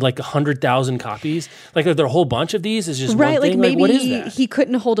signed like 100,000 copies. Like, are there a whole bunch of these? Is just right? One thing? Like maybe what is that? he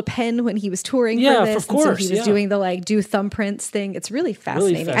couldn't hold a pen when he was touring Yeah, for this, of course, and so he was doing the do thumbprints thing. It's really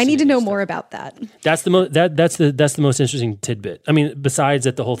fascinating. I need to know more about that. That's the that's the most interesting tidbit. I mean, besides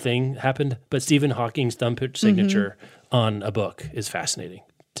that the whole thing happened, but Stephen Hawking's thumbprint signature on a book is fascinating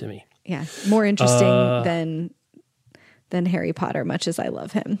to me. Yeah, more interesting than Harry Potter, much as I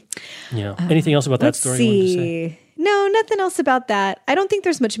love him. Yeah. Anything else about that story you wanted to say? No, nothing else about that. I don't think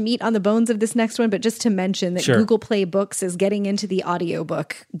there's much meat on the bones of this next one, but just to mention that Google Play Books is getting into the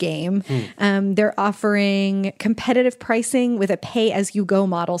audiobook game. They're offering competitive pricing with a pay-as-you-go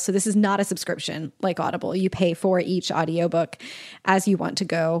model. So this is not a subscription like Audible. You pay for each audiobook as you want to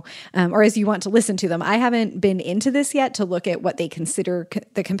go, or as you want to listen to them. I haven't been into this yet to look at what they consider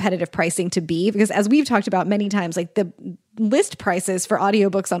the competitive pricing to be, because as we've talked about many times, like the list prices for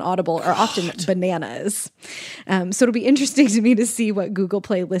audiobooks on Audible are often bananas. So it'll be interesting to me to see what Google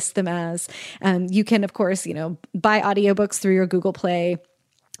Play lists them as. You can, of course, buy audiobooks through your Google Play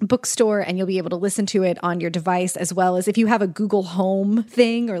bookstore, and you'll be able to listen to it on your device, as well as if you have a Google Home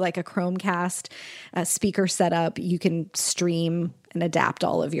thing or like a Chromecast speaker setup, you can stream and adapt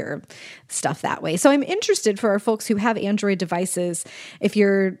all of your stuff that way. So I'm interested for our folks who have Android devices, if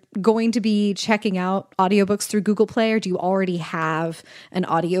you're going to be checking out audiobooks through Google Play, or do you already have an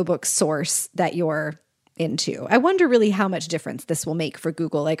audiobook source that you're into? I wonder really how much difference this will make for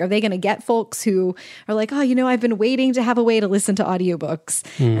Google. Like, are they going to get folks who are like, oh, I've been waiting to have a way to listen to audiobooks,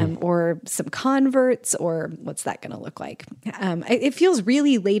 or some converts, or what's that going to look like? It feels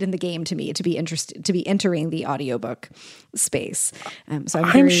really late in the game to me to be interested, to be entering the audiobook space. So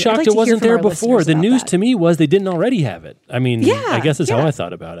I'm shocked it wasn't there before. The news to me was they didn't already have it. I mean, I guess that's how I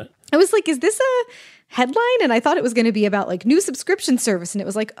thought about it. I was like, is this a headline? And I thought it was going to be about like new subscription service. And it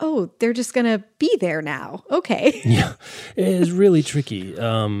was like, oh, they're just going to be there now. Okay. Yeah, it is really tricky.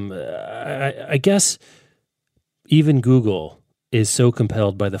 I guess even Google is so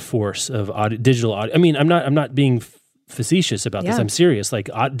compelled by the force of digital audio. I mean, I'm not being facetious about this. I'm serious. Like,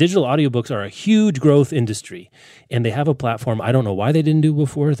 digital audiobooks are a huge growth industry, and they have a platform I don't know why they didn't do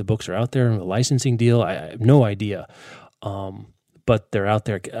before. The books are out there, the licensing deal, I have no idea. But they're out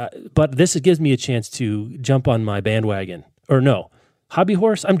there. But this gives me a chance to jump on my bandwagon. Or no, hobby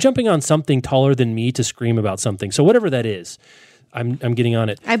horse. I'm jumping on something taller than me to scream about something. So whatever that is, I'm getting on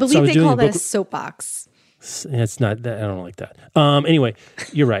it. I believe they call that a soapbox. It's not that. I don't like that. Anyway,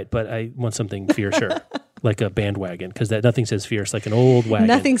 you're right. But I want something fiercer, like a bandwagon, because nothing says fierce like an old wagon.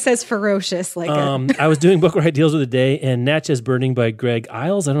 Nothing says ferocious like I was doing Book Riot Deals of the Day, and Natchez Burning by Greg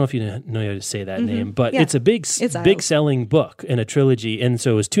Iles. I don't know if you know how to say that name, but it's a big selling book in a trilogy, and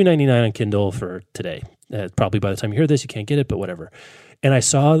so it was $2.99 on Kindle for today. Probably by the time you hear this, you can't get it, but whatever. And I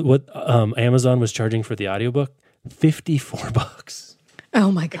saw what Amazon was charging for the audiobook, $54. Oh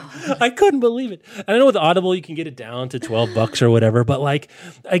my God. I couldn't believe it. I know with Audible you can get it down to $12 or whatever, but like,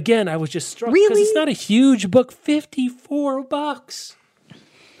 again, I was just struck because it's not a huge book. $54.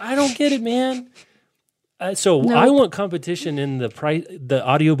 I don't get it, man. I want competition in the price, the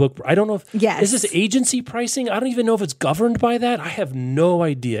audiobook. I don't know if is this agency pricing? I don't even know if it's governed by that. I have no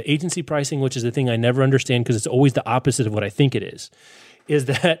idea. Agency pricing, which is the thing I never understand because it's always the opposite of what I think it is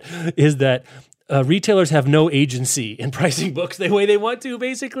that retailers have no agency in pricing books the way they want to,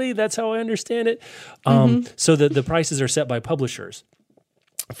 basically. That's how I understand it. So the prices are set by publishers.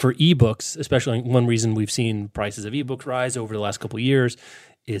 For ebooks, especially one reason we've seen prices of ebooks rise over the last couple of years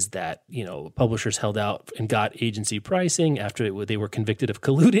is that, publishers held out and got agency pricing after they were convicted of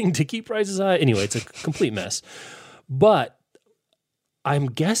colluding to keep prices high. Anyway, it's a complete mess. But I'm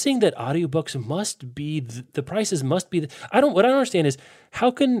guessing that audiobooks must be the prices must be. What I don't understand is how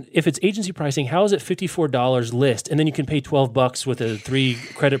can, if it's agency pricing, how is it $54 list and then you can pay $12 with a 3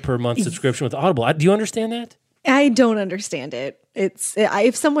 credit per month subscription with Audible? Do you understand that? I don't understand it.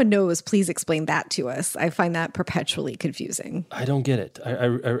 If someone knows, please explain that to us. I find that perpetually confusing. I don't get it. I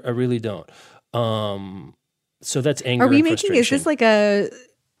really don't. So that's anger. Are we and making? frustration.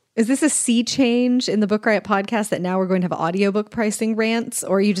 Is this a sea change in the Book Riot podcast that now we're going to have audiobook pricing rants,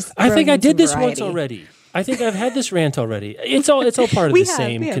 or are you just? I think I did this once already. I think I've had this rant already. It's all part of the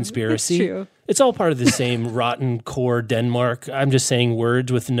same conspiracy. That's true. It's all part of the same rotten core Denmark. I'm just saying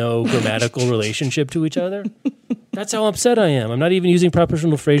words with no grammatical relationship to each other. That's how upset I am. I'm not even using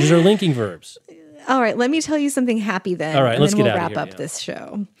prepositional phrases or linking verbs. All right, let me tell you something happy then. All right, let's get out of here. We'll wrap up this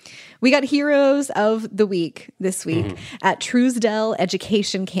show. We got Heroes of the Week this week at Truesdell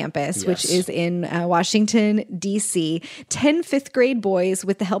Education Campus, which is in Washington, D.C. 10 fifth grade boys,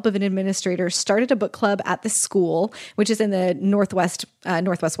 with the help of an administrator, started a book club at the school, which is in the Northwest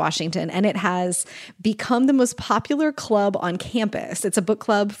Washington, and it has become the most popular club on campus. It's a book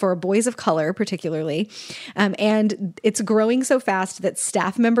club for boys of color, particularly, and it's growing so fast that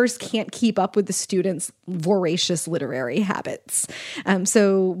staff members can't keep up with the students' voracious literary habits.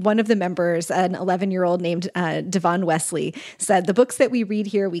 So one of the members, an 11-year-old named Devon Wesley, said, "The books that we read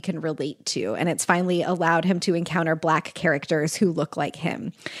here we can relate to," and it's finally allowed him to encounter Black characters who look like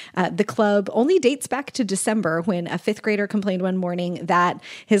him. The club only dates back to December, when a fifth grader complained one morning that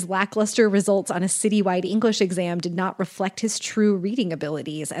his lackluster results on a citywide English exam did not reflect his true reading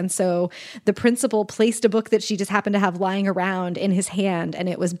abilities. And so the principal placed a book that she just happened to have lying around in his hand, and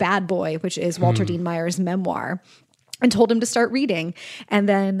it was Bad Boy, which is Walter Dean Meyer's memoir, and told him to start reading. And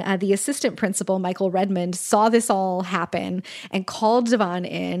then the assistant principal, Michael Redmond, saw this all happen and called Devon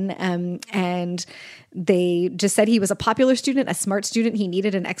in, and they just said he was a popular student, a smart student. He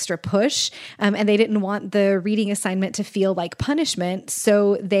needed an extra push, and they didn't want the reading assignment to feel like punishment.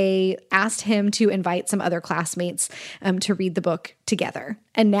 So they asked him to invite some other classmates to read the book together.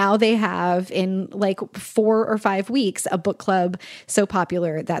 And now they have, in like 4 or 5 weeks, a book club so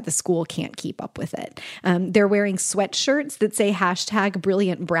popular that the school can't keep up with it. They're wearing sweatshirts that say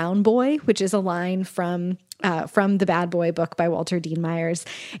 #BrilliantBrownBoy, which is a line from the Bad Boy book by Walter Dean Myers,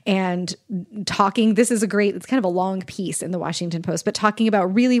 and it's kind of a long piece in the Washington Post, but talking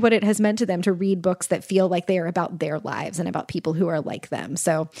about really what it has meant to them to read books that feel like they are about their lives and about people who are like them.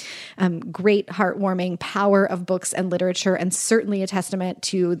 So great, heartwarming power of books and literature, and certainly a testament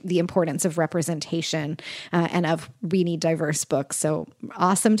to the importance of representation and of we need diverse books. So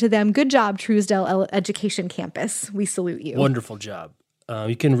awesome to them. Good job, Truesdell Education Campus. We salute you. Wonderful job.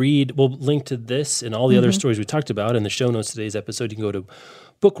 You can read, we'll link to this and all the other stories we talked about in the show notes of today's episode. You can go to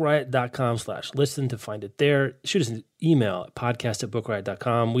bookriot.com/listen to find it there. Shoot us an email at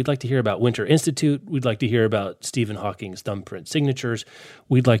podcast@bookriot.com. We'd like to hear about Winter Institute. We'd like to hear about Stephen Hawking's thumbprint signatures.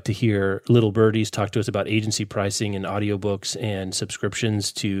 We'd like to hear Little Birdies talk to us about agency pricing and audiobooks and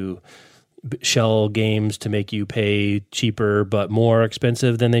subscriptions to shell games to make you pay cheaper but more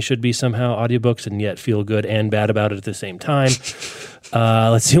expensive than they should be somehow, audiobooks, and yet feel good and bad about it at the same time.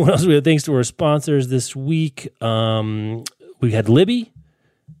 Let's see what else we have. Thanks to our sponsors this week. We had Libby.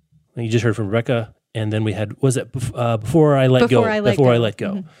 You just heard from Rebecca. And then we had, Before I Let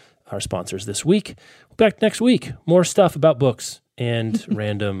Go. Our sponsors this week. Back next week. More stuff about books and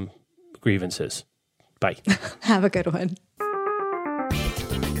random grievances. Bye. Have a good one.